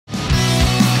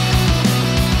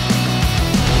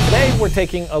we're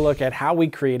taking a look at how we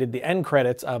created the end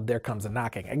credits of There Comes a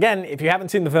Knocking. Again, if you haven't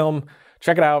seen the film,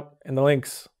 check it out in the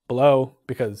links below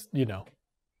because, you know,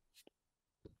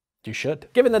 you should.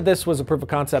 Given that this was a proof of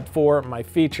concept for my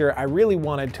feature, I really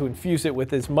wanted to infuse it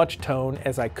with as much tone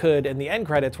as I could, and the end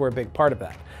credits were a big part of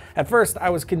that. At first,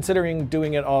 I was considering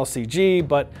doing it all CG,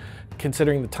 but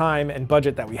considering the time and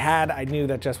budget that we had, I knew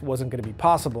that just wasn't going to be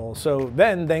possible. So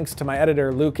then, thanks to my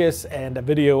editor Lucas and a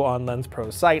video on Lens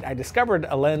Pro's site, I discovered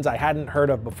a lens I hadn't heard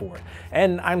of before.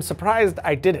 And I'm surprised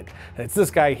I did it. It's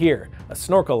this guy here, a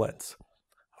snorkel lens.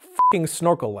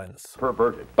 Snorkel lens.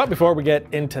 Perverted. But before we get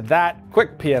into that,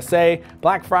 quick PSA,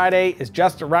 Black Friday is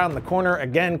just around the corner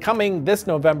again, coming this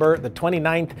November the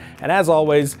 29th. And as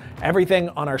always, everything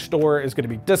on our store is going to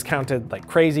be discounted like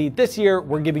crazy. This year,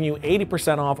 we're giving you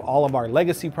 80% off all of our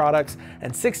legacy products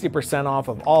and 60% off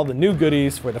of all the new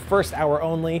goodies for the first hour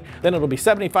only. Then it'll be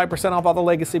 75% off all the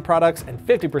legacy products and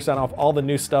 50% off all the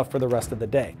new stuff for the rest of the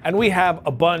day. And we have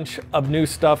a bunch of new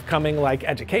stuff coming, like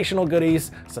educational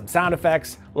goodies, some sound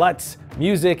effects, LUTs,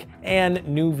 music, and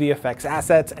new VFX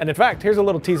assets. And in fact, here's a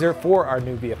little teaser for our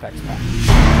new VFX pack.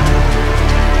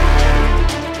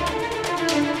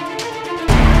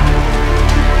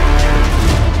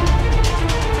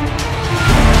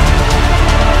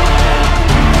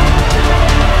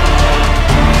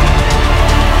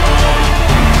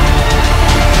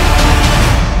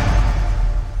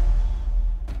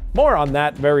 More on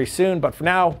that very soon, but for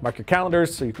now, mark your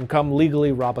calendars so you can come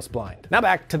legally rob us blind. Now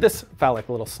back to this phallic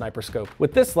little sniper scope.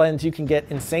 With this lens, you can get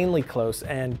insanely close,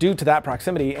 and due to that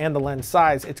proximity and the lens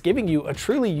size, it's giving you a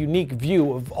truly unique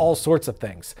view of all sorts of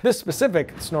things. This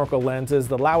specific snorkel lens is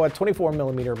the Laowa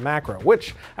 24mm macro,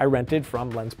 which I rented from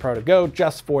Lens Pro to Go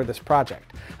just for this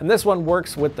project. And this one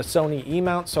works with the Sony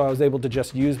E-mount, so I was able to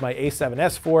just use my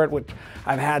A7S for it, which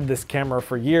I've had this camera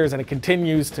for years and it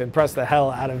continues to impress the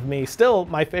hell out of me. Still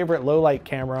my favorite low light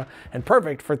camera and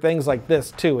perfect for things like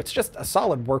this too. It's just a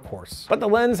solid workhorse. But the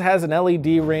lens has an LED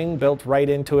ring built right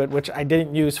into it, which I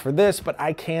didn't use for this, but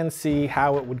I can see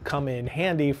how it would come in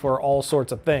handy for all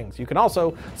sorts of things. You can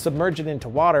also submerge it into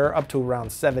water up to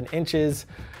around 7 inches,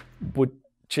 which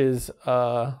is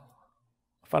a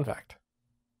fun fact.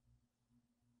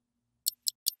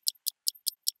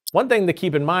 One thing to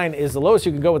keep in mind is the lowest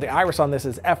you can go with the iris on this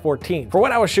is f14. For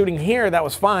what I was shooting here, that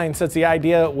was fine, since the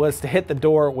idea was to hit the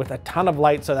door with a ton of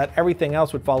light so that everything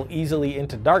else would fall easily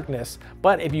into darkness.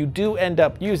 But if you do end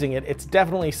up using it, it's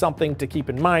definitely something to keep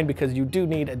in mind because you do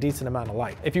need a decent amount of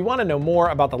light. If you want to know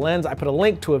more about the lens, I put a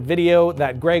link to a video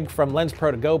that Greg from Lens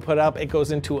Pro to Go put up. It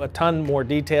goes into a ton more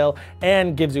detail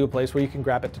and gives you a place where you can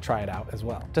grab it to try it out as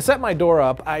well. To set my door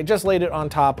up, I just laid it on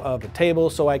top of a table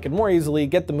so I could more easily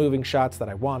get the moving shots that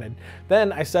I wanted.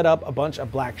 Then I set up a bunch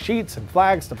of black sheets and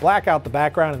flags to black out the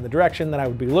background in the direction that I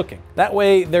would be looking. That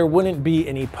way there wouldn't be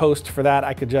any post for that.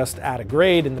 I could just add a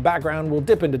grade and the background will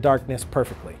dip into darkness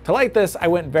perfectly. To light this, I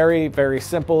went very, very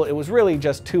simple. It was really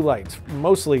just 2 lights,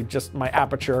 mostly just my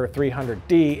Aperture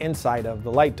 300D inside of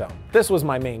the light dome. This was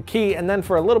my main key, and then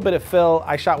for a little bit of fill,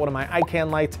 I shot one of my ICANN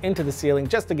lights into the ceiling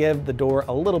just to give the door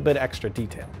a little bit extra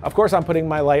detail. Of course, I'm putting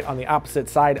my light on the opposite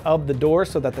side of the door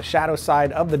so that the shadow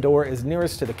side of the door is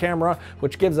nearest to the camera,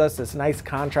 which gives us this nice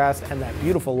contrast and that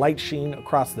beautiful light sheen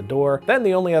across the door. Then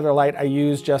the only other light I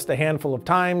used just a handful of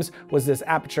times was this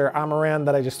Aperture Amaran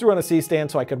that I just threw on a C-stand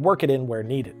so I could work it in where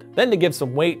needed. Then to give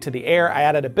some weight to the air, I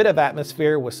added a bit of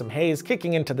atmosphere with some haze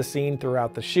kicking into the scene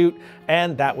throughout the shoot,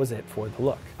 and that was it for the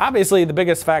look. Obviously, the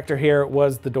biggest factor here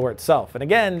was the door itself. And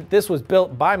again, this was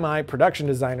built by my production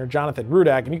designer, Jonathan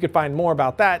Rudak, and you could find more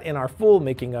about that in our full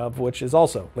making of, which is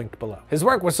also linked below. His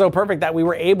work was so perfect that we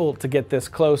were able to get this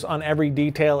close on every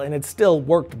detail, and it still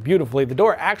worked beautifully. The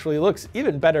door actually looks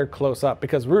even better close up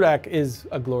because Rudak is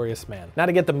a glorious man. Now,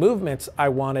 to get the movements I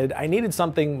wanted, I needed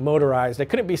something motorized. It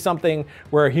couldn't be something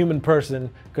where a human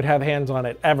person could have hands on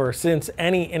it ever, since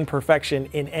any imperfection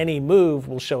in any move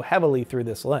will show heavily through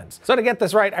this lens. So to get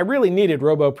this right, I really needed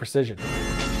robo precision.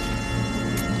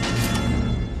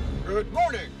 Good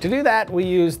morning. To do that, we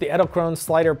used the Edelkrone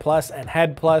Slider Plus and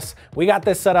Head Plus. We got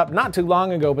this set up not too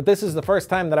long ago, but this is the first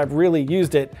time that I've really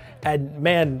used it, and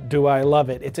man, do I love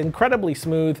it. It's incredibly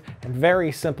smooth and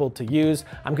very simple to use.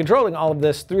 I'm controlling all of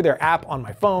this through their app on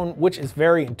my phone, which is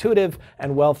very intuitive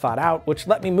and well thought out, which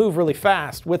let me move really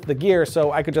fast with the gear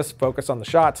so I could just focus on the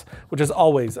shots, which is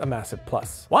always a massive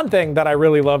plus. One thing that I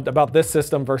really loved about this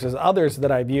system versus others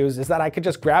that I've used is that I could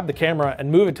just grab the camera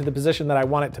and move it to the position that I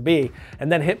want it to be,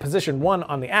 and then hit position 1 1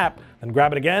 on the app, then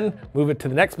grab it again, move it to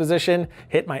the next position,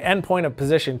 hit my endpoint of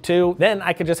position 2, then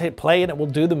I could just hit play and it will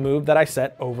do the move that I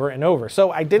set over and over.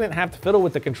 So I didn't have to fiddle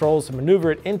with the controls to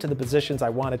maneuver it into the positions I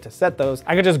wanted to set those.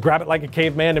 I could just grab it like a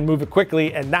caveman and move it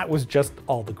quickly, and that was just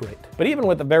all the great. But even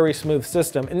with a very smooth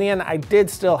system, in the end I did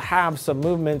still have some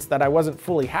movements that I wasn't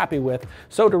fully happy with,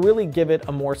 so to really give it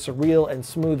a more surreal and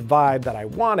smooth vibe that I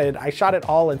wanted, I shot it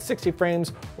all in 60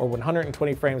 frames or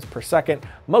 120 frames per second,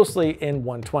 mostly in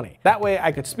 120. That way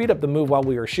I could speed up the move while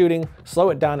we were shooting, slow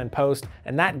it down in post,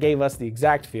 and that gave us the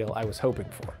exact feel I was hoping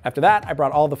for. After that, I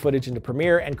brought all the footage into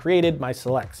Premiere and created my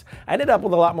selects. I ended up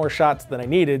with a lot more shots than I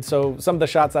needed, so some of the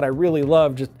shots that I really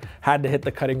loved just had to hit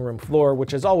the cutting room floor,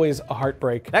 which is always a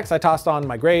heartbreak. Next, I tossed on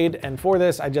my grade, and for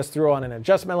this, I just threw on an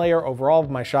adjustment layer over all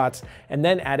of my shots, and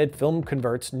then added Film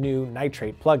Convert's new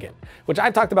Nitrate plugin, which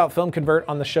I've talked about Film Convert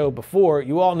on the show before.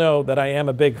 You all know that I am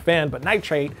a big fan, but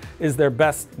Nitrate is their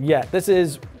best yet. This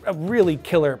is a really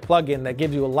killer plugin that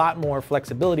gives you a lot more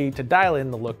flexibility to dial in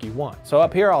the look you want. So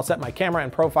up here, I'll set my camera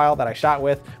and profile that I shot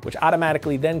with, which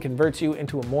automatically then converts you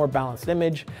into a more balanced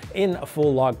image in a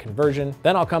full log conversion.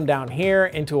 Then I'll come down here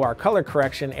into our color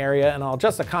correction area and I'll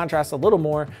adjust the contrast a little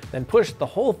more, then push the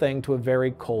whole thing to a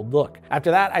very cold look.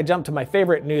 After that, I jump to my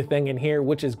favorite new thing in here,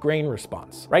 which is grain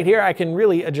response. Right here, I can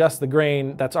really adjust the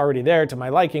grain that's already there to my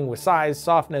liking with size,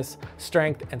 softness,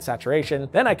 strength, and saturation.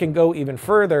 Then I can go even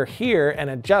further here and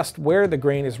adjust where the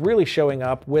grain is really showing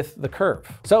up with the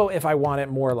curve. So if I want it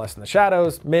more or less in the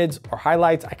shadows, mids, or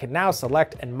highlights, I can now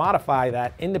select and modify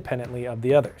that independently of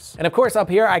the others. And of course up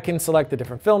here I can select the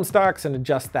different film stocks and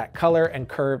adjust that color and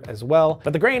curve as well.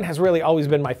 But the grain has really always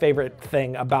been my favorite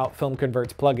thing about Film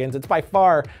Convert's plugins. It's by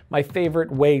far my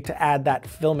favorite way to add that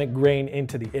filmic grain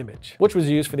into the image, which was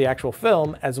used for the actual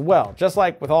film as well. Just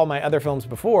like with all my other films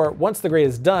before, once the grain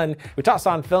is done, we toss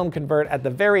on Film Convert at the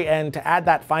very end to add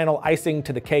that final icing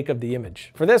to the cake of the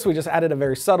image. For this, we just added a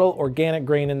very subtle organic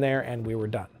grain in there and we were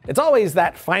done. It's always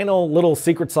that final little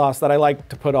secret sauce that I like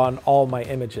to put on all my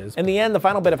images. In the end, the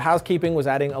final bit of housekeeping was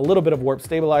adding a little bit of warp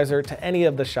stabilizer to any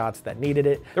of the shots that needed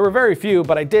it. There were very few,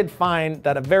 but I did find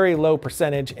that a very low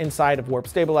percentage inside of warp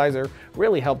stabilizer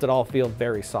really helped it all feel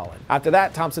very solid. After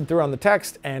that, Thompson threw on the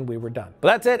text and we were done. But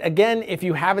that's it. Again, if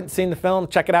you haven't seen the film,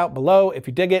 check it out below. If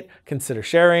you dig it, consider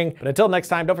sharing. But until next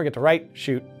time, don't forget to write,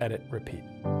 shoot, edit, repeat.